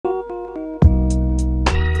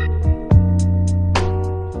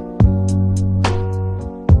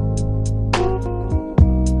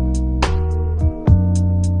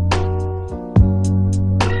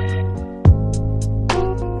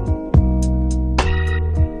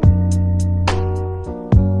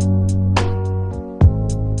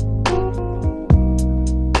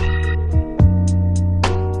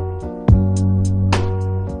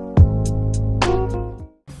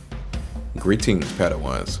Greetings,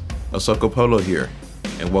 Padawans. Osoko Polo here,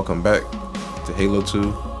 and welcome back to Halo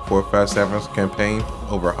 2 457's campaign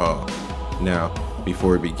Overhaul. Now,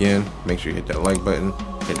 before we begin, make sure you hit that like button,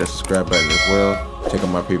 hit that subscribe button as well, check out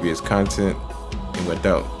my previous content, and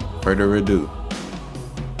without further ado,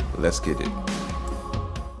 let's get it.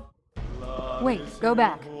 Wait, go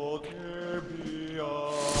back.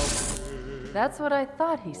 That's what I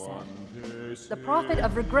thought he said. The Prophet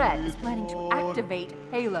of Regret is planning to activate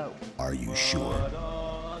Halo. Are you sure?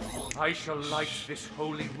 I shall light this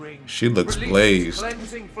holy ring. She looks release blazed.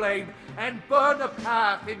 Cleansing flame and burn a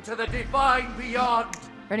path into the divine beyond.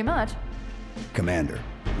 Pretty much. Commander,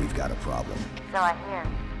 we've got a problem. So I hear.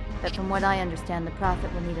 But from what I understand, the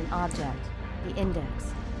Prophet will need an object, the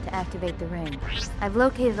Index, to activate the ring. I've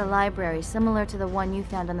located a library similar to the one you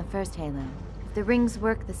found on the first Halo. If the rings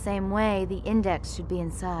work the same way, the Index should be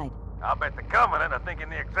inside. I'll bet the Covenant are thinking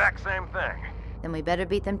the exact same thing. Then we better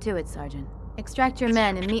beat them to it, Sergeant. Extract your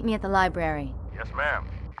men and meet me at the library. Yes, ma'am.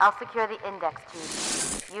 I'll secure the Index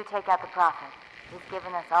tube. You take out the Prophet. He's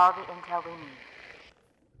given us all the intel we need.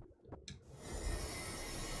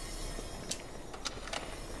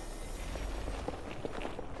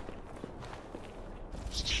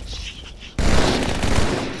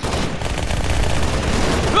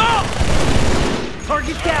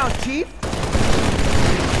 Target down, Chief!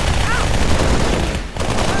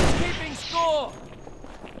 I'm keeping score.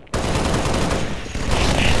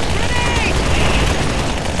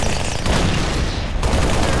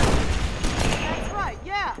 That's right,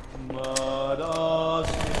 yeah!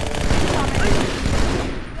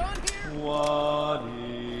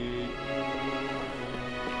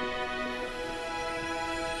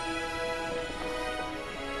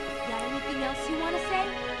 Got anything else you want to say?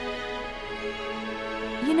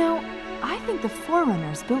 You know, I think the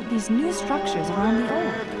Forerunners built these new structures around the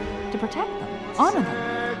old to protect them, honor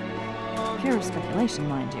them. Pure speculation,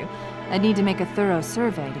 mind you. I'd need to make a thorough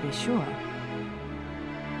survey to be sure.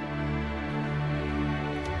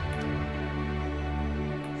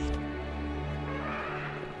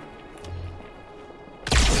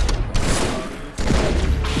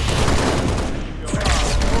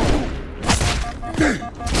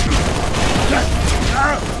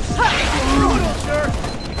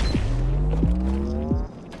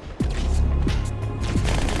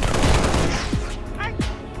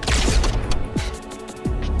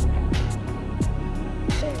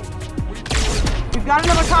 We've got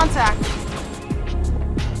another contact!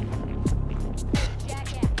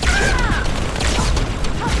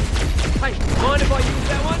 Hey, mind if I use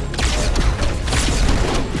that one?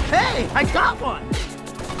 Hey, I got one!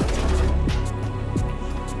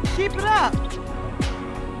 Keep it up!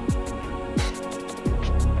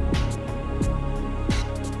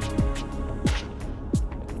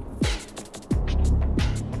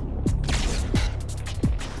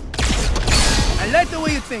 I like the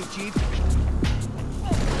way you think, Chief.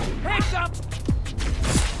 Heads up!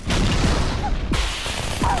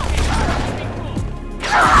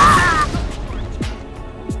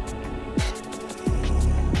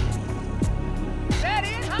 That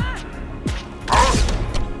it, huh?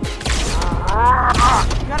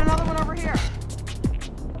 Got another one over here.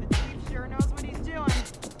 The Chief sure knows what he's doing.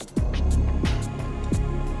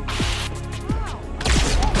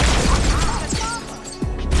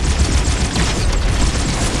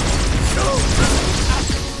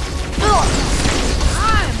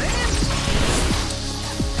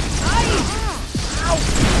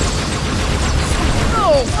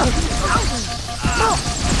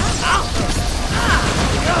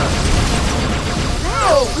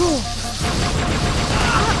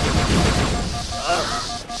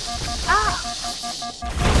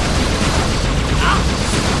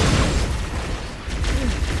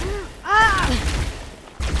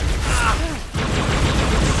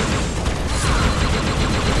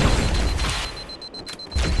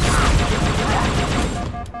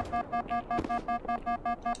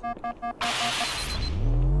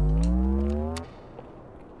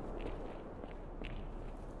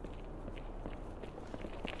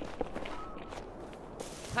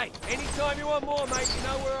 Hey, anytime you want more, mate, you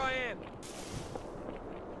know where I am.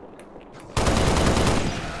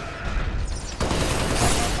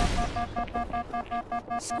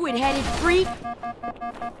 Squid-headed freak!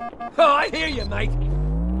 Oh, I hear you, mate.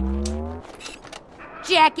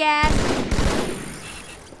 Jackass!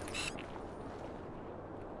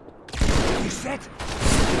 You set?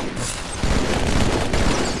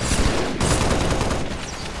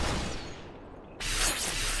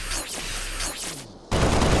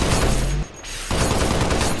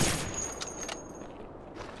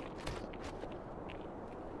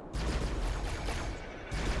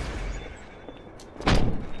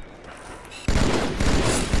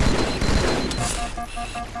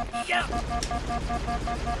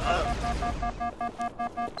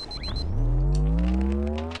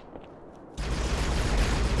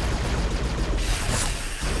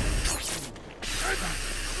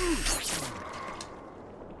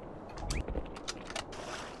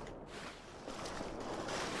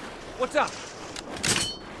 What's up?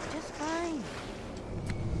 Just fine.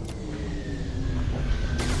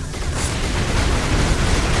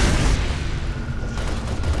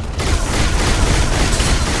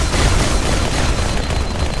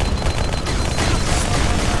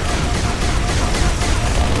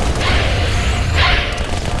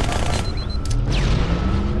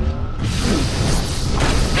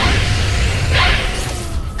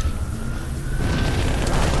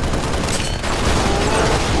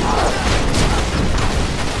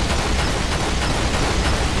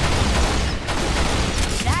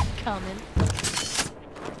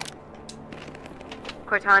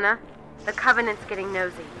 Cortana, the Covenant's getting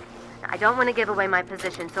nosy. I don't want to give away my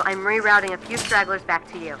position, so I'm rerouting a few stragglers back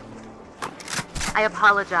to you. I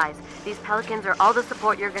apologize. These Pelicans are all the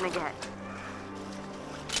support you're gonna get.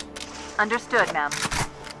 Understood, ma'am.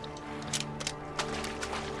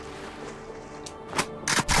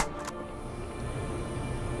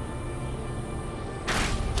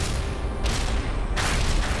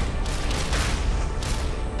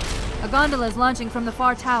 A gondola is launching from the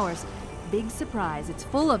far towers. Big surprise, it's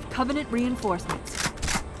full of Covenant reinforcements.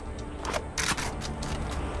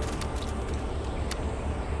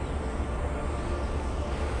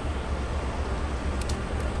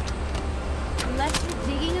 Unless you're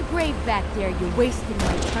digging a grave back there, you're wasting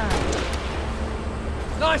my time.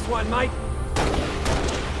 Nice one, mate.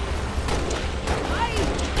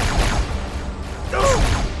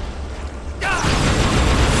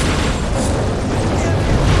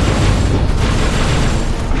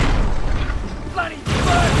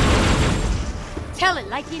 Tell it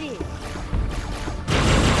like it is.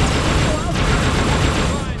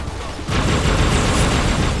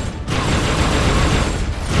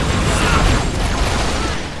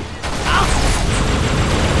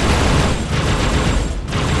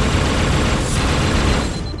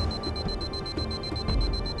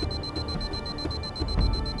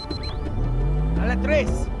 A la tres.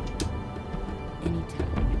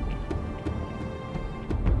 Anytime.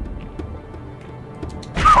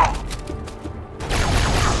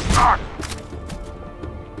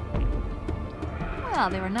 Well,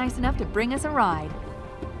 they were nice enough to bring us a ride.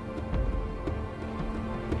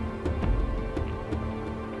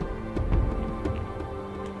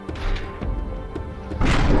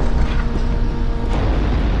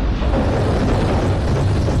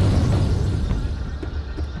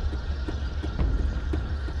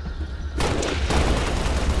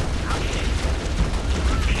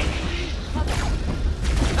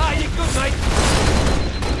 Ah, you're good, mate.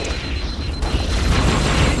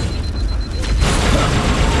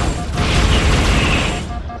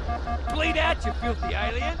 Bleed out, you filthy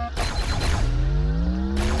alien!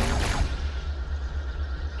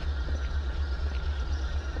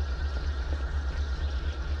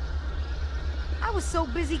 I was so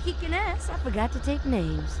busy kicking ass, I forgot to take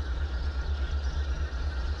names.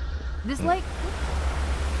 This lake...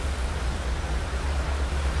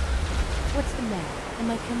 What's the matter?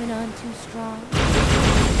 Am I coming on too strong?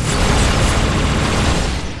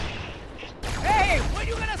 Hey, when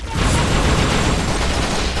you gonna stop?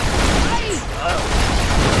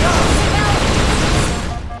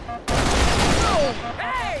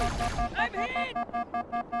 Hey, I'm hit!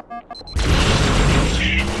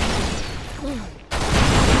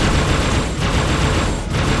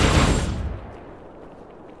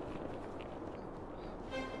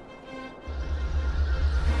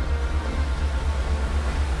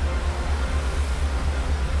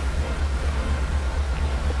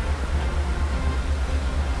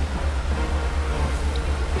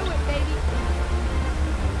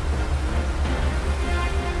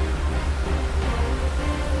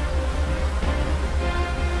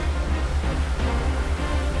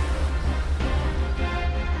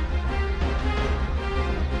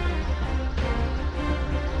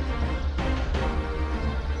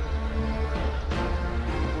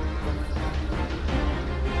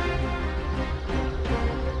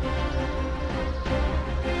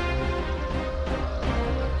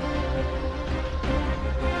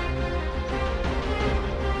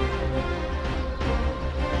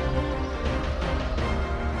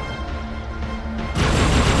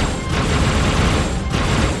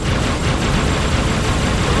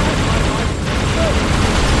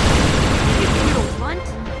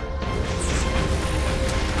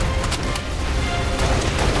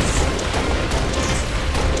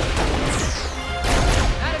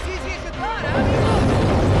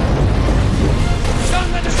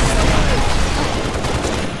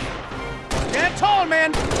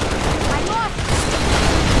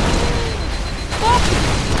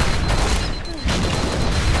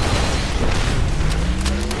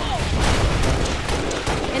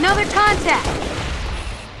 Another contact!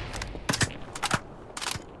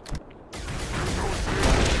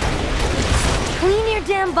 Clean your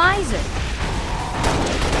damn visor!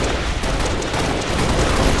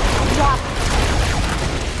 Drop.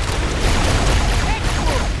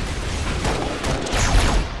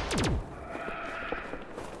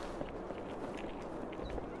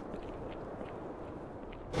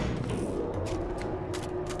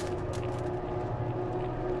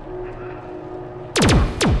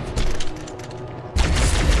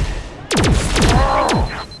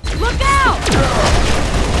 Look out!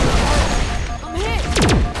 I'm hit!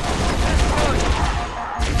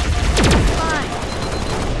 Fine.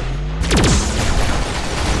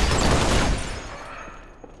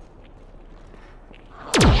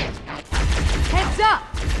 Heads up!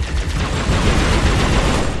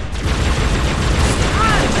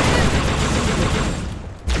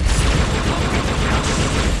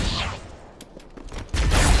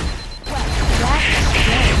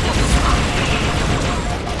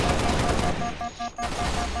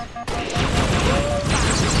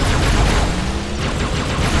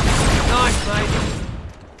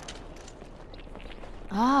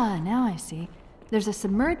 Ah, now I see. There's a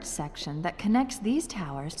submerged section that connects these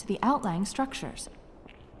towers to the outlying structures.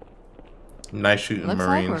 Nice shooting, Looks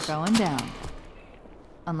Marines. like we're going down.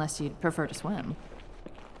 Unless you'd prefer to swim.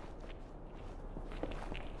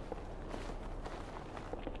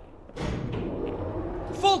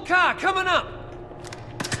 Full car coming up!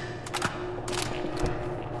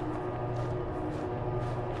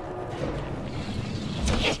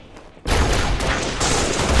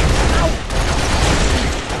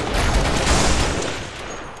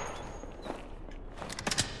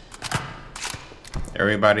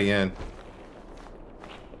 Everybody in.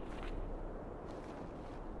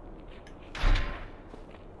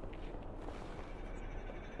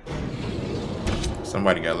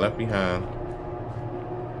 Somebody got left behind.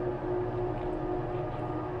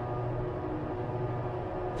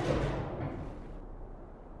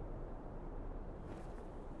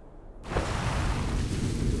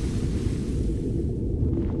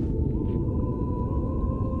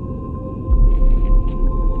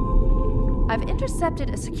 I've intercepted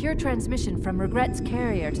a secure transmission from Regret's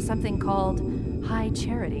carrier to something called High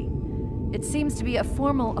Charity. It seems to be a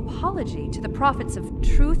formal apology to the prophets of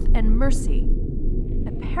truth and mercy.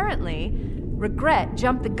 Apparently, Regret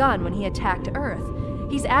jumped the gun when he attacked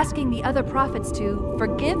Earth. He's asking the other prophets to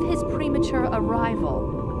forgive his premature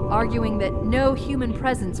arrival, arguing that no human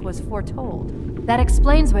presence was foretold. That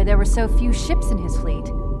explains why there were so few ships in his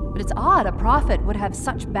fleet. But it's odd a prophet would have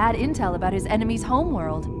such bad intel about his enemy's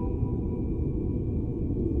homeworld.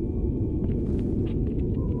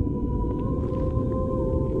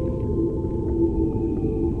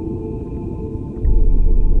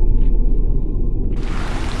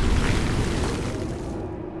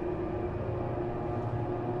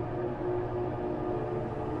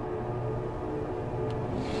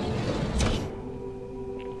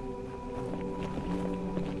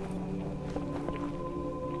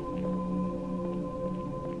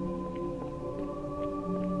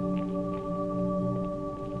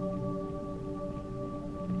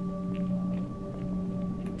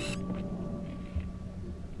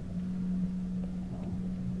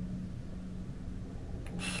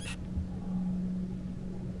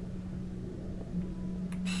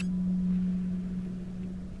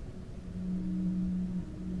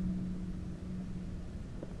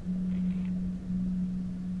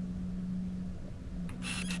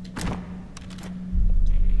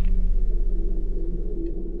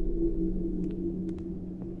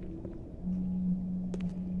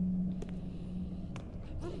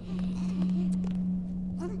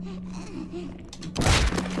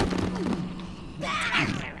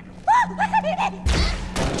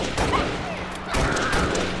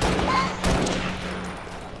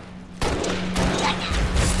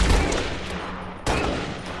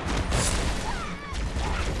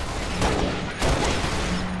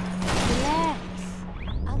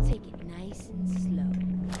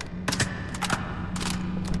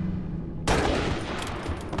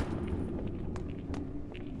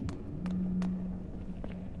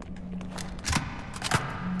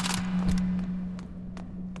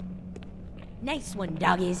 Nice one,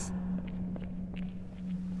 doggies.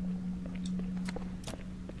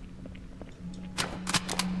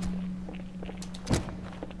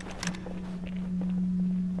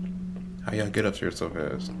 How y'all get up here so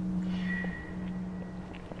fast?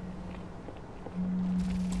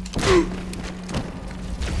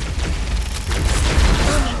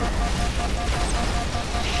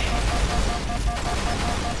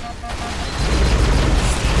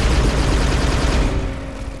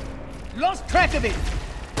 activated.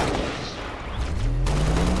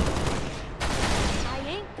 I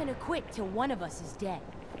ain't gonna quit till one of us is dead.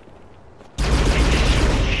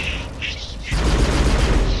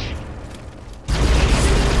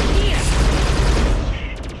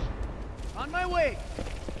 On my way.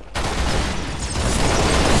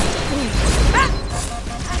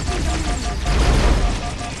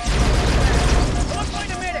 Don't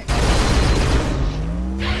find a medic.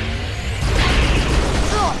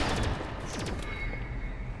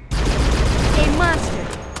 Hey, monster!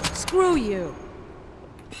 Screw you!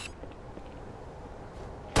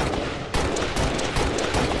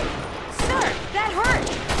 Sir, that hurt!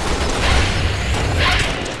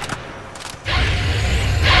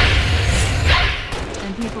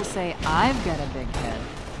 And people say I've got a big head.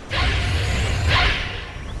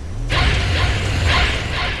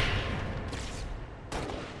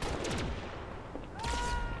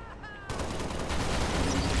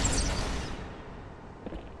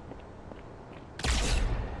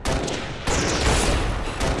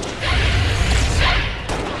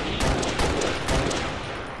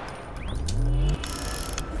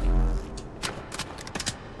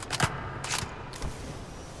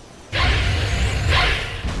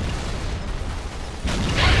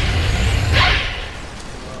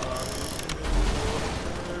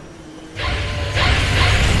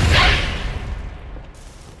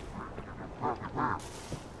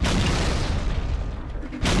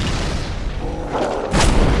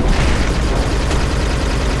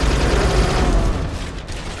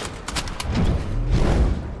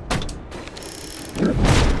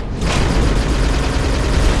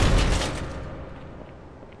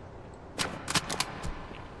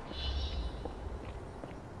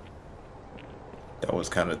 That was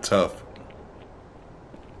kind of tough.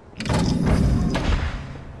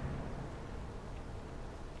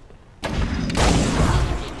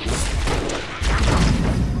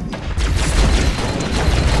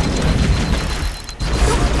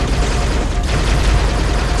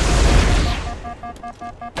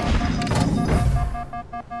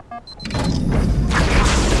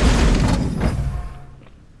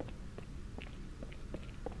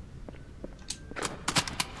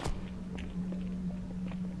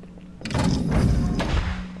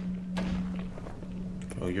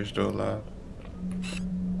 Oh, you're still alive?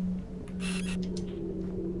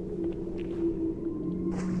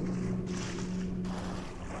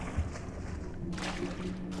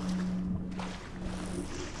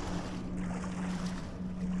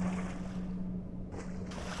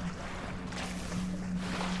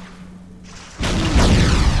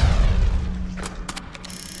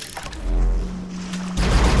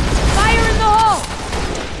 Fire in the hole!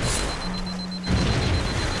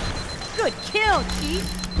 Good kill, Chief!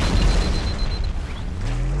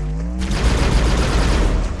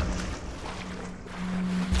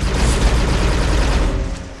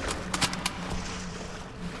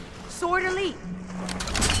 Sword elite!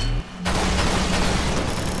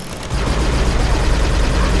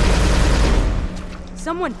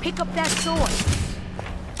 Someone pick up that sword!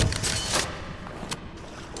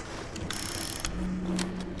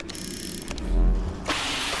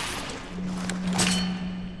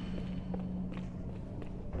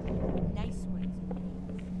 Nice one.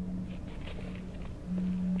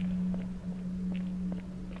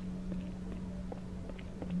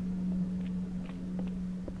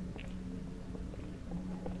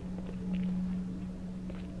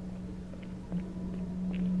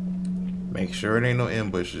 Make sure it ain't no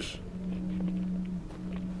ambushes.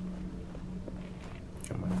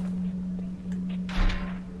 Come on.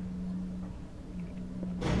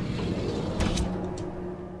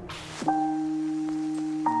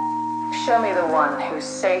 Show me the one whose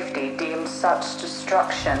safety deems such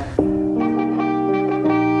destruction.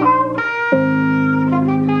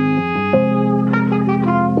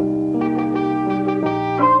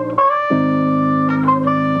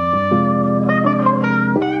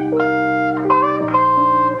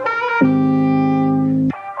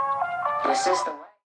 This is the